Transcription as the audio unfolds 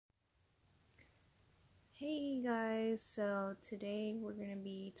Hey guys, so today we're going to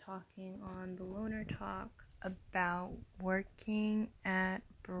be talking on the Loner Talk about working at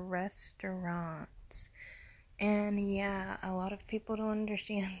restaurants. And yeah, a lot of people don't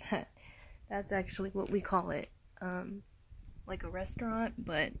understand that that's actually what we call it. Like a restaurant,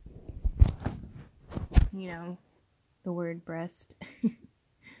 but the word breast.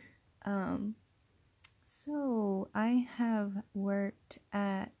 um, so I have worked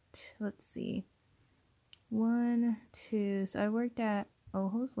at, let's see, so I worked at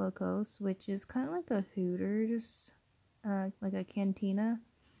Ojos Locos, which is kind of like a Hooters, like a cantina,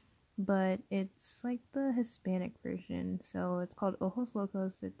 but it's like the Hispanic version. So it's called Ojos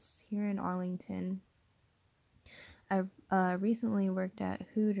Locos. It's here in Arlington. I've recently worked at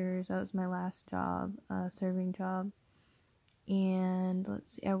Hooters. That was my last job, serving job. And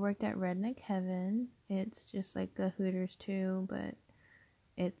let's see, I worked at Redneck Heaven. It's just like a Hooters too, but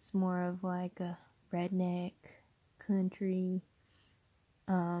it's more of like a redneck country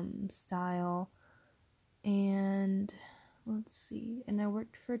style. And let's see, and I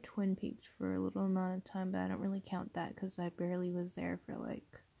worked for Twin Peaks for a little amount of time, but I don't really count that because I barely was there for like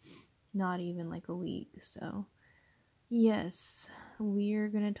not even like a week. So yes, we're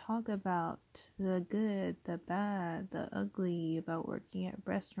gonna talk about the good, the bad, the ugly about working at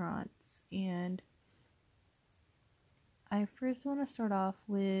restaurants. And I first want to start off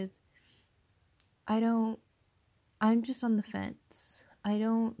with I'm just on the fence. I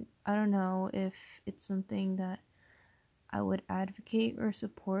don't know if it's something that I would advocate or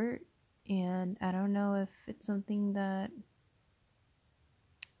support, and I don't know if it's something that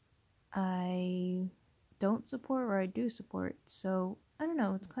I don't support or I do support. So I don't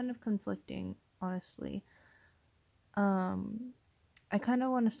know, it's kind of conflicting, honestly. I kind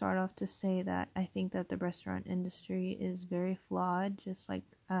of want to start off to say that I think that the restaurant industry is very flawed, just like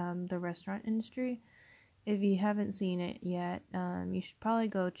the restaurant industry. If you haven't seen it yet, you should probably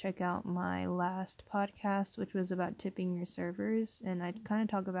go check out my last podcast, which was about tipping your servers, and I kind of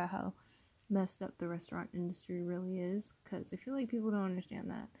talk about how messed up the restaurant industry really is, because I feel like people don't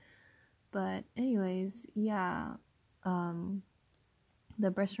understand that. But anyways, yeah, the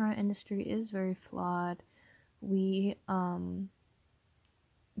restaurant industry is very flawed. We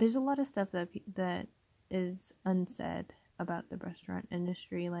there's a lot of stuff that is unsaid about the restaurant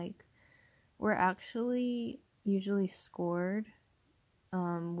industry. Like, we're actually usually scored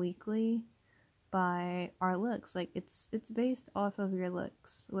weekly by our looks. Like, it's based off of your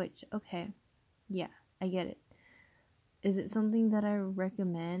looks, which, okay, yeah, I get it. Is it something that I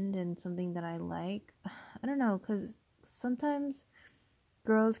recommend and something that I like? I don't know, because sometimes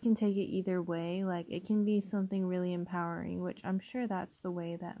girls can take it either way. Like, it can be something really empowering, which I'm sure that's the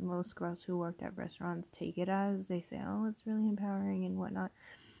way that most girls who worked at restaurants take it as. They say, oh, it's really empowering and whatnot.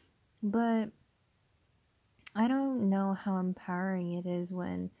 But I don't know how empowering it is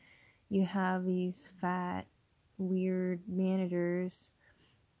when you have these fat, weird managers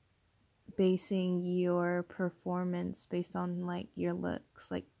basing your performance based on like your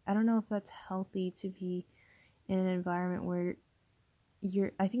looks. Like, I don't know if that's healthy to be in an environment where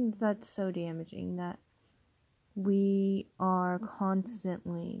I think that's so damaging that we are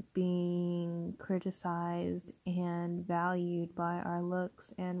constantly being criticized and valued by our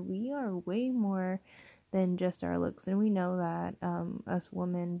looks, and we are way more than just our looks, and we know that us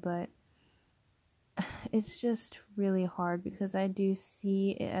women. But it's just really hard because I do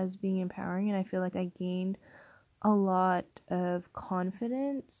see it as being empowering, and I feel like I gained a lot of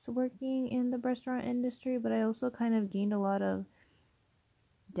confidence working in the restaurant industry, but I also kind of gained a lot of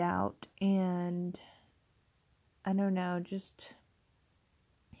doubt and, I don't know, just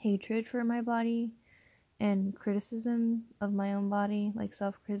hatred for my body and criticism of my own body, like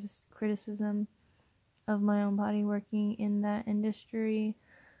self-criticism of my own body working in that industry.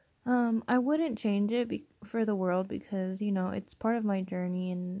 I wouldn't change it for the world because, it's part of my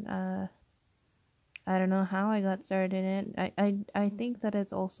journey, and I don't know how I got started in it. I think that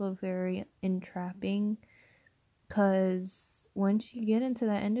it's also very entrapping because once you get into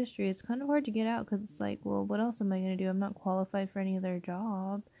that industry, it's kind of hard to get out because it's like, well, what else am I going to do? I'm not qualified for any other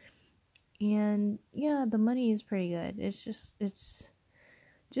job. And yeah, the money is pretty good. It's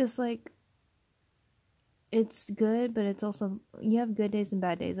just like, it's good, but it's also, you have good days and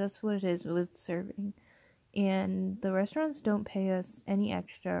bad days. That's what it is with serving. And the restaurants don't pay us any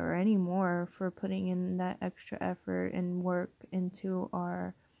extra or any more for putting in that extra effort and work into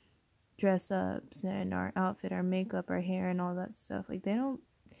our dress ups and our outfit, our makeup, our hair, and all that stuff. Like, they don't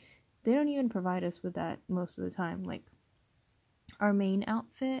even provide us with that most of the time. Like, our main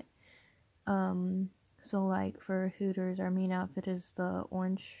outfit, so like for Hooters, our main outfit is the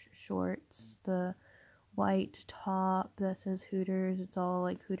orange shorts, the white top that says Hooters. It's all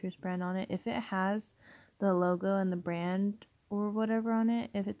like Hooters brand on it. If it has the logo and the brand or whatever on it,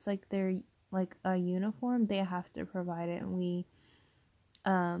 if it's like their like a uniform, they have to provide it, and we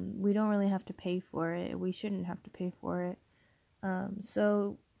don't really have to pay for it. We shouldn't have to pay for it.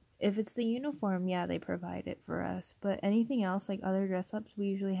 So if it's the uniform, yeah, they provide it for us. But anything else, like other dress ups, we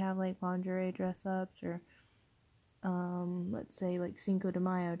usually have like lingerie dress ups, or let's say like Cinco de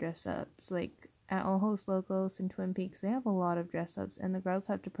Mayo dress ups. Like at Ojos Locos and Twin Peaks, they have a lot of dress ups, and the girls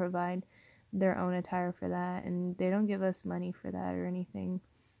have to provide their own attire for that, and they don't give us money for that or anything.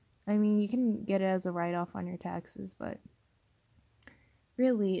 I mean, you can get it as a write off on your taxes, but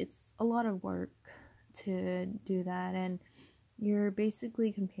really, it's a lot of work to do that, and you're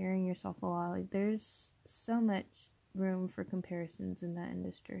basically comparing yourself a lot. Like, there's so much room for comparisons in that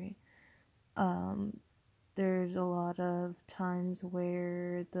industry. Um, there's a lot of times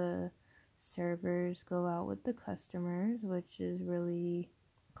where the servers go out with the customers, which is really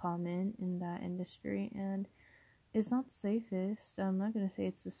common in that industry, and it's not the safest. I'm not gonna say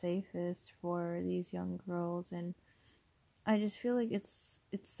it's the safest for these young girls, and I just feel like it's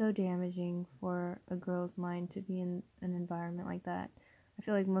so damaging for a girl's mind to be in an environment like that. I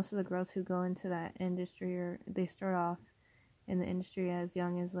feel like most of the girls who go into that industry, or they start off in the industry as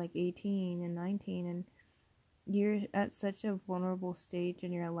young as like 18 and 19, and you're at such a vulnerable stage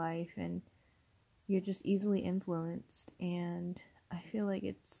in your life, and you're just easily influenced. And I feel like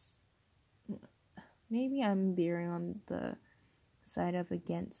it's, maybe I'm veering on the side of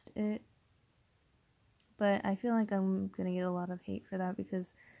against it, but I feel like I'm gonna get a lot of hate for that, because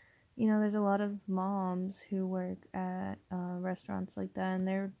there's a lot of moms who work at restaurants like that, and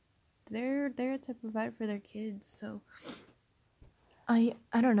they're there to provide for their kids. So I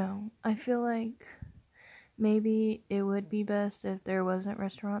don't know. I feel like maybe it would be best if there wasn't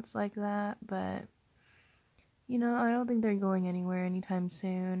restaurants like that, but I don't think they're going anywhere anytime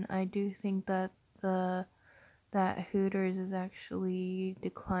soon. I do think that Hooters is actually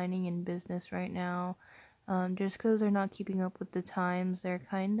declining in business right now. Just because they're not keeping up with the times, they've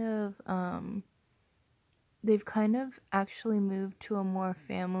kind of actually moved to a more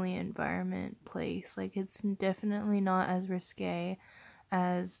family environment place. Like, it's definitely not as risque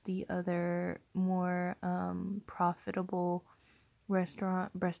as the other more profitable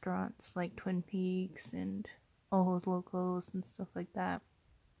restaurants like Twin Peaks and Ojos Locos and stuff like that.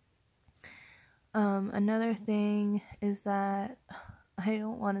 Another thing is that, I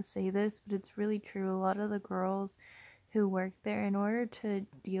don't want to say this, but it's really true. A lot of the girls who work there, in order to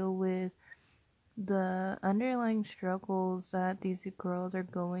deal with the underlying struggles that these girls are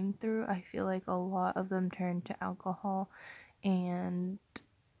going through, I feel like a lot of them turn to alcohol. And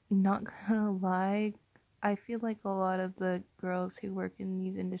not gonna lie, I feel like a lot of the girls who work in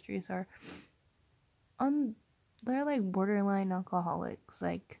these industries they're like borderline alcoholics.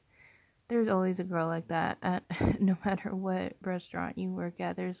 Like, there's always a girl like that at no matter what restaurant you work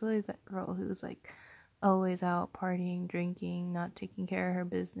at. There's always that girl who's like always out partying, drinking, not taking care of her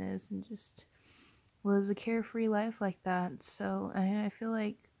business, and just lives a carefree life like that. So I feel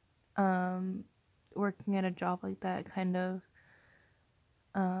like working at a job like that kind of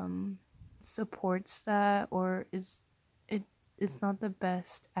supports that, or it's not the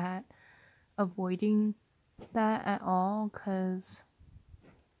best at avoiding that at all, because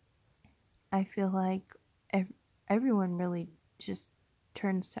I feel like everyone really just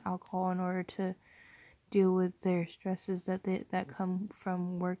turns to alcohol in order to deal with their stresses that come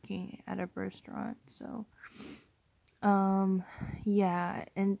from working at a restaurant. So yeah,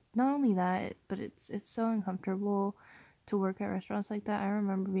 and not only that, but it's so uncomfortable to work at restaurants like that. I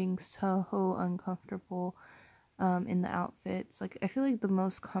remember being so uncomfortable in the outfits. Like, I feel like the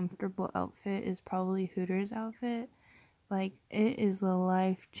most comfortable outfit is probably Hooters outfit. Like, it is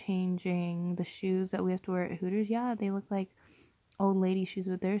life changing. The shoes that we have to wear at Hooters, yeah, they look like old lady shoes,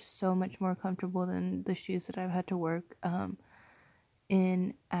 but they're so much more comfortable than the shoes that I've had to work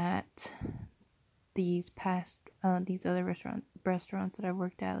in at these other restaurants that I've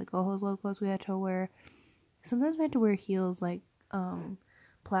worked at, like Ojos Locos. Sometimes we had to wear heels, like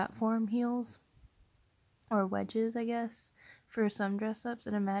platform heels or wedges, I guess, for some dress ups.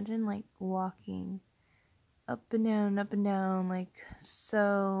 And imagine like walking up and down, like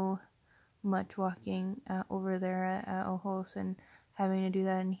so much walking over there at Ojos, and having to do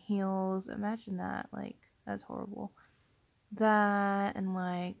that in heels. Imagine that. Like, that's horrible. That, and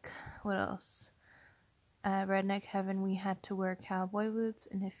like, what else? At Redneck Heaven, we had to wear cowboy boots.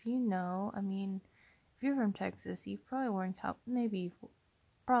 And if if you're from Texas, you've probably worn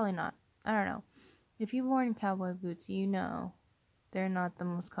probably not. I don't know. If you've worn cowboy boots, they're not the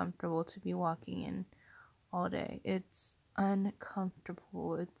most comfortable to be walking in all day. It's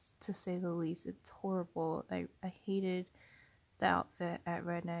uncomfortable. It's, to say the least, it's horrible. I hated the outfit at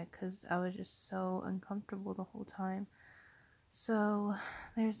Redneck because I was just so uncomfortable the whole time. So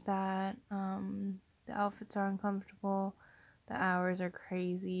there's that. The outfits are uncomfortable. The hours are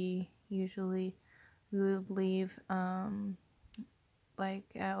crazy. Usually we would leave, like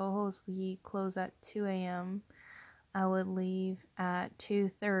at Ojo's we close at 2 a.m. I would leave at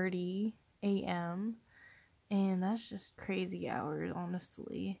 2:30 a.m. and that's just crazy hours,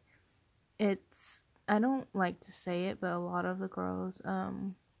 honestly. It's, I don't like to say it, but a lot of the girls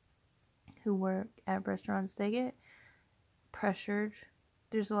who work at restaurants, they get pressured.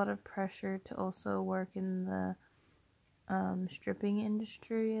 There's a lot of pressure to also work in the stripping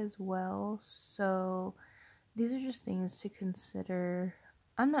industry as well. So these are just things to consider.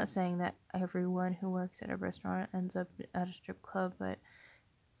 I'm not saying that everyone who works at a restaurant ends up at a strip club, but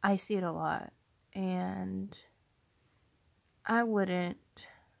I see it a lot, and I wouldn't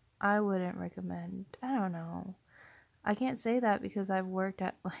recommend. I don't know. I can't say that because I've worked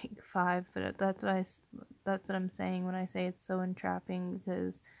at like 5, but that's what I'm saying when I say it's so entrapping,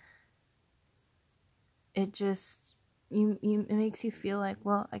 because it just, it makes you feel like,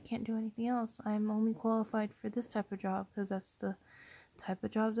 well, I can't do anything else. I'm only qualified for this type of job because that's the type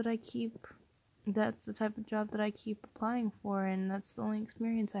of job that I keep. That's the type of job that I keep applying for, and that's the only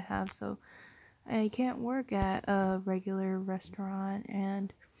experience I have. So I can't work at a regular restaurant,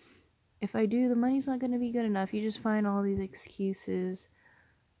 and if I do, the money's not going to be good enough. You just find all these excuses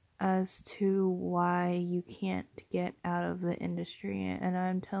as to why you can't get out of the industry, and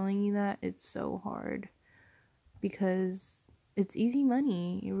I'm telling you that it's so hard because it's easy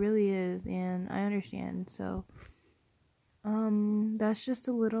money. It really is, and I understand. So that's just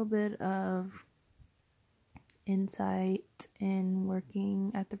a little bit of insight in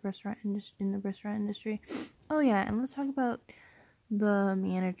working at the restaurant industry. Oh yeah, and let's talk about the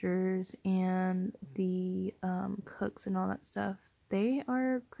managers and the cooks and all that stuff. They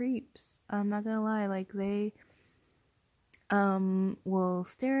are creeps. I'm not gonna lie. Like, they will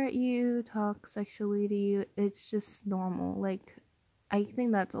stare at you, talk sexually to you. It's just normal. Like, I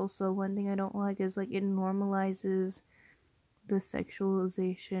think that's also one thing I don't like, is like it normalizes the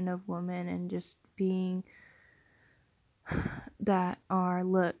sexualization of women, and just being that our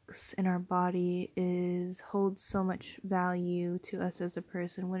looks and our body holds so much value to us as a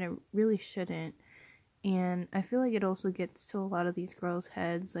person when it really shouldn't. And I feel like it also gets to a lot of these girls'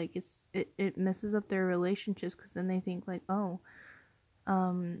 heads. Like, it messes up their relationships, because then they think like, oh,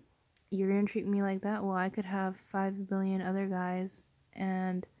 you're gonna treat me like that, well, I could have 5 billion other guys.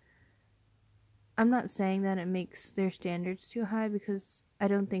 And I'm not saying that it makes their standards too high, because I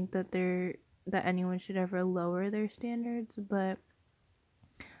don't think that anyone should ever lower their standards, but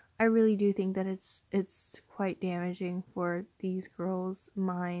I really do think that it's quite damaging for these girls'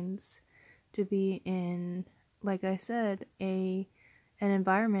 minds to be in, like I said, an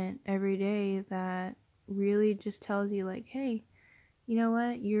environment every day that really just tells you like, hey, you know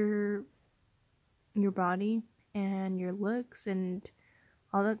what, your body and your looks and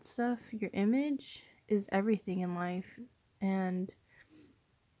all that stuff, your image is everything in life. And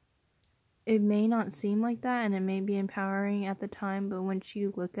it may not seem like that, and it may be empowering at the time, but once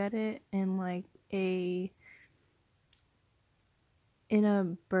you look at it in like in a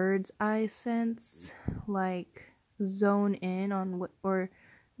bird's eye sense, like zone in on what, or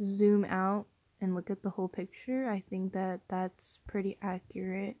zoom out and look at the whole picture, I think that that's pretty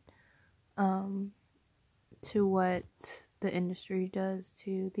accurate to what the industry does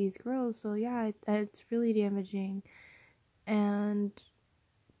to these girls. So yeah, it's really damaging. And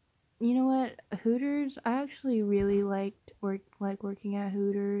you know what, Hooters, I actually really liked working at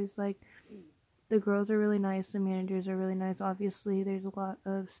Hooters. Like, the girls are really nice, the managers are really nice. Obviously there's a lot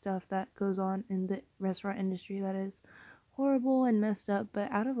of stuff that goes on in the restaurant industry that is horrible and messed up,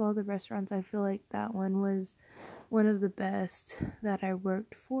 but out of all the restaurants, I feel like that one was one of the best that I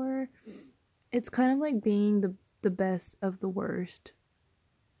worked for. It's kind of like being the best of the worst,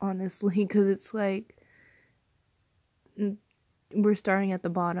 honestly, because it's like we're starting at the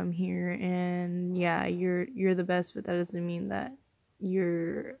bottom here, and yeah, you're the best, but that doesn't mean that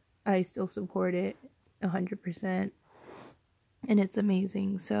I still support it 100%, and it's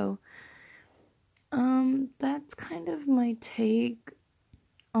amazing. So that's kind of my take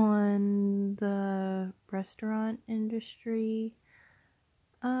on the restaurant industry.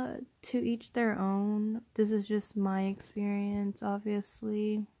 To each their own. This is just my experience,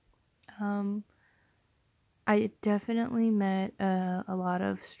 obviously. I definitely met a lot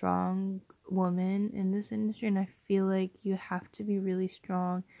of strong women in this industry, and I feel like you have to be really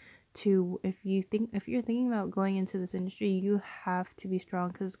strong to, if you're thinking about going into this industry, you have to be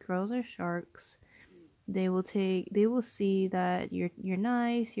strong, because girls are sharks. They will see that you're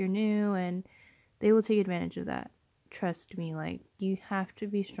nice, you're new, and they will take advantage of that. Trust me, like, you have to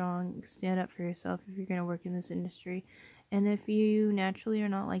be strong, stand up for yourself if you're gonna work in this industry. And if you naturally are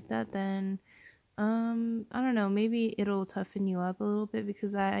not like that, then I don't know, maybe it'll toughen you up a little bit,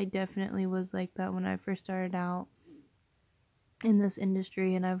 because I definitely was like that when I first started out in this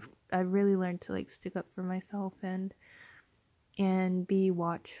industry, and I've really learned to like stick up for myself and be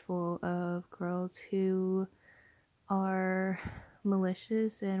watchful of girls who are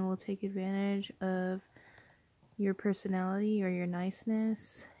malicious and will take advantage of your personality or your niceness.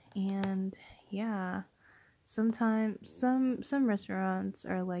 And yeah, sometimes some restaurants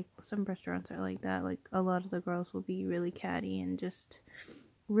are like that. Like, a lot of the girls will be really catty and just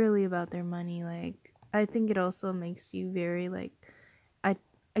really about their money. Like, I think it also makes you very like,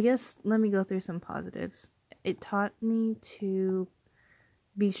 I guess, let me go through some positives. It taught me to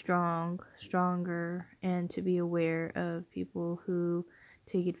be stronger, and to be aware of people who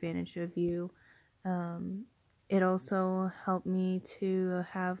take advantage of you. It also helped me to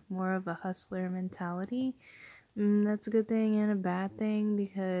have more of a hustler mentality. That's a good thing and a bad thing,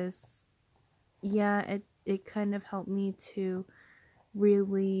 because yeah, it kind of helped me to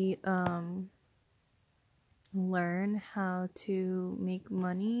really learn how to make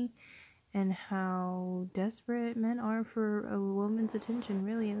money, and how desperate men are for a woman's attention.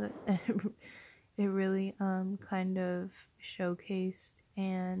 Really, it really kind of showcased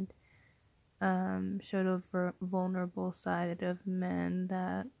and showed a vulnerable side of men,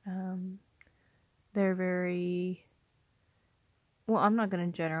 that they're very, well, I'm not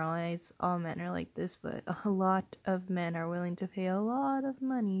going to generalize all men are like this, but a lot of men are willing to pay a lot of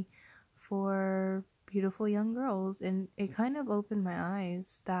money for beautiful young girls. And it kind of opened my eyes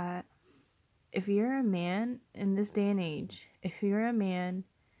that if you're a man in this day and age, if you're a man,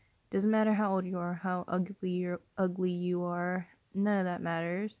 doesn't matter how old you are, how ugly you are, none of that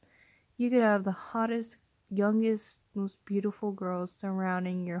matters. You could have the hottest, youngest, most beautiful girls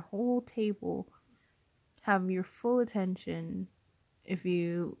surrounding your whole table, have your full attention, if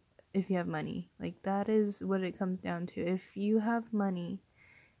you have money. Like, that is what it comes down to. If you have money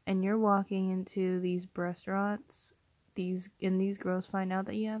and you're walking into these restaurants, these girls find out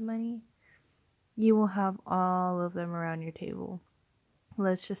that you have money, you will have all of them around your table.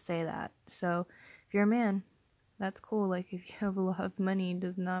 Let's just say that. So if you're a man, that's cool. Like, if you have a lot of money, it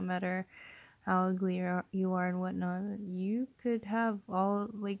does not matter how ugly you are and whatnot. You could have all,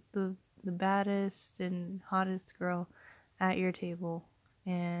 like, the baddest and hottest girl at your table,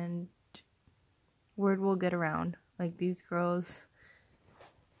 and word will get around. Like, these girls,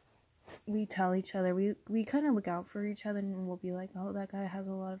 we tell each other, we kind of look out for each other, and we'll be like, oh, that guy has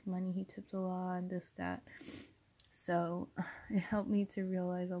a lot of money, he tips a lot, and this, that. So it helped me to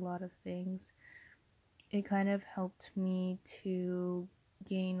realize a lot of things. It kind of helped me to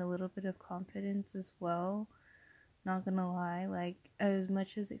gain a little bit of confidence as well. Not gonna lie, like, as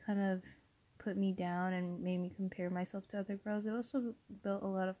much as it kind of put me down and made me compare myself to other girls, it also built a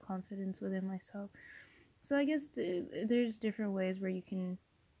lot of confidence within myself. So I guess there's different ways where you can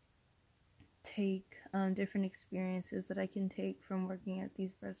take different experiences that I can take from working at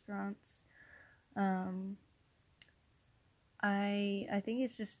these restaurants. I think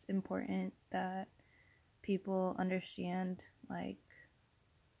it's just important that people understand, like,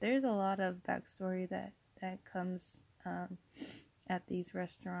 there's a lot of backstory that comes at these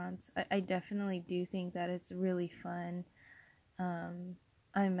restaurants. I definitely do think that it's really fun.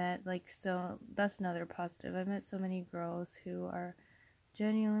 I met, like, so that's another positive. I met so many girls who are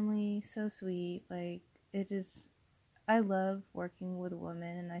genuinely so sweet. Like, I love working with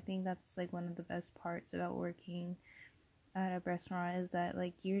women, and I think that's like one of the best parts about working at a restaurant, is that,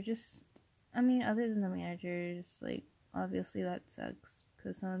 like, you're just, I mean, other than the managers, like, obviously that sucks,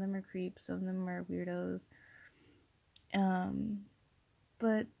 because some of them are creeps, some of them are weirdos,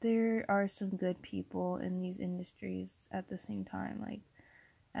 but there are some good people in these industries at the same time. Like,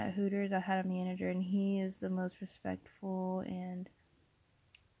 at Hooters, I had a manager, and he is the most respectful, and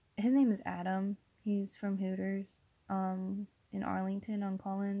his name is Adam. He's from Hooters, in Arlington on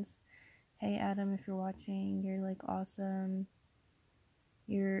Collins. Hey Adam, if you're watching, you're like awesome.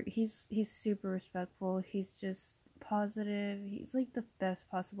 He's super respectful. He's just positive. He's like the best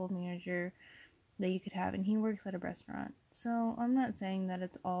possible manager that you could have, and he works at a restaurant. So I'm not saying that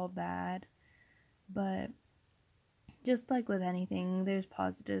it's all bad, but just like with anything, there's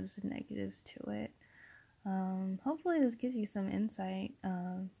positives and negatives to it. Hopefully this gives you some insight.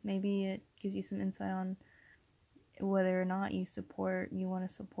 Maybe it gives you some insight on whether or not you want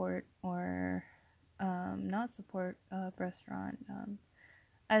to support or not support a restaurant.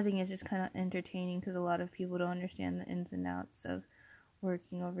 I think it's just kind of entertaining because a lot of people don't understand the ins and outs of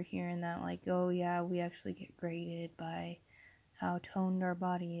working over here, and that, like, oh yeah, we actually get graded by how toned our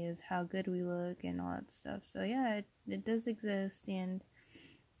body is, how good we look, and all that stuff. So yeah, it does exist, and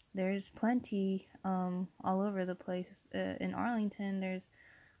there's plenty all over the place. In Arlington,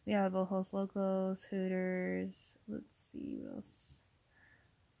 we have Ojos Locos, Hooters. Let's see what else.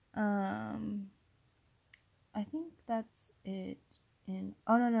 I think that's it.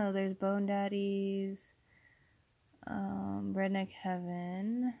 Oh no, there's Bone Daddies, Redneck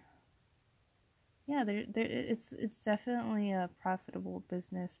Heaven. Yeah, it's definitely a profitable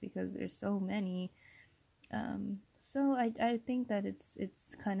business because there's so many. So I think that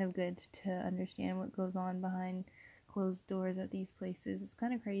it's kind of good to understand what goes on behind closed doors at these places. It's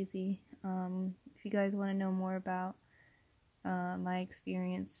kind of crazy. If you guys want to know more about my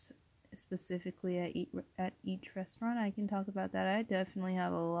experience specifically at each restaurant, I can talk about that. I definitely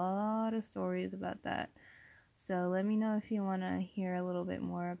have a lot of stories about that. So let me know if you want to hear a little bit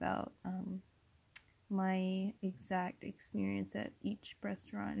more about my exact experience at each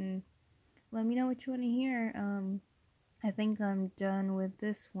restaurant, and let me know what you want to hear. I think I'm done with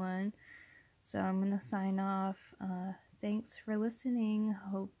this one, so I'm gonna sign off. Thanks for listening.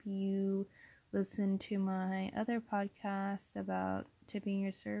 Hope you listen to my other podcast about tipping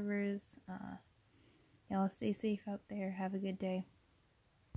your servers. Y'all stay safe out there. Have a good day.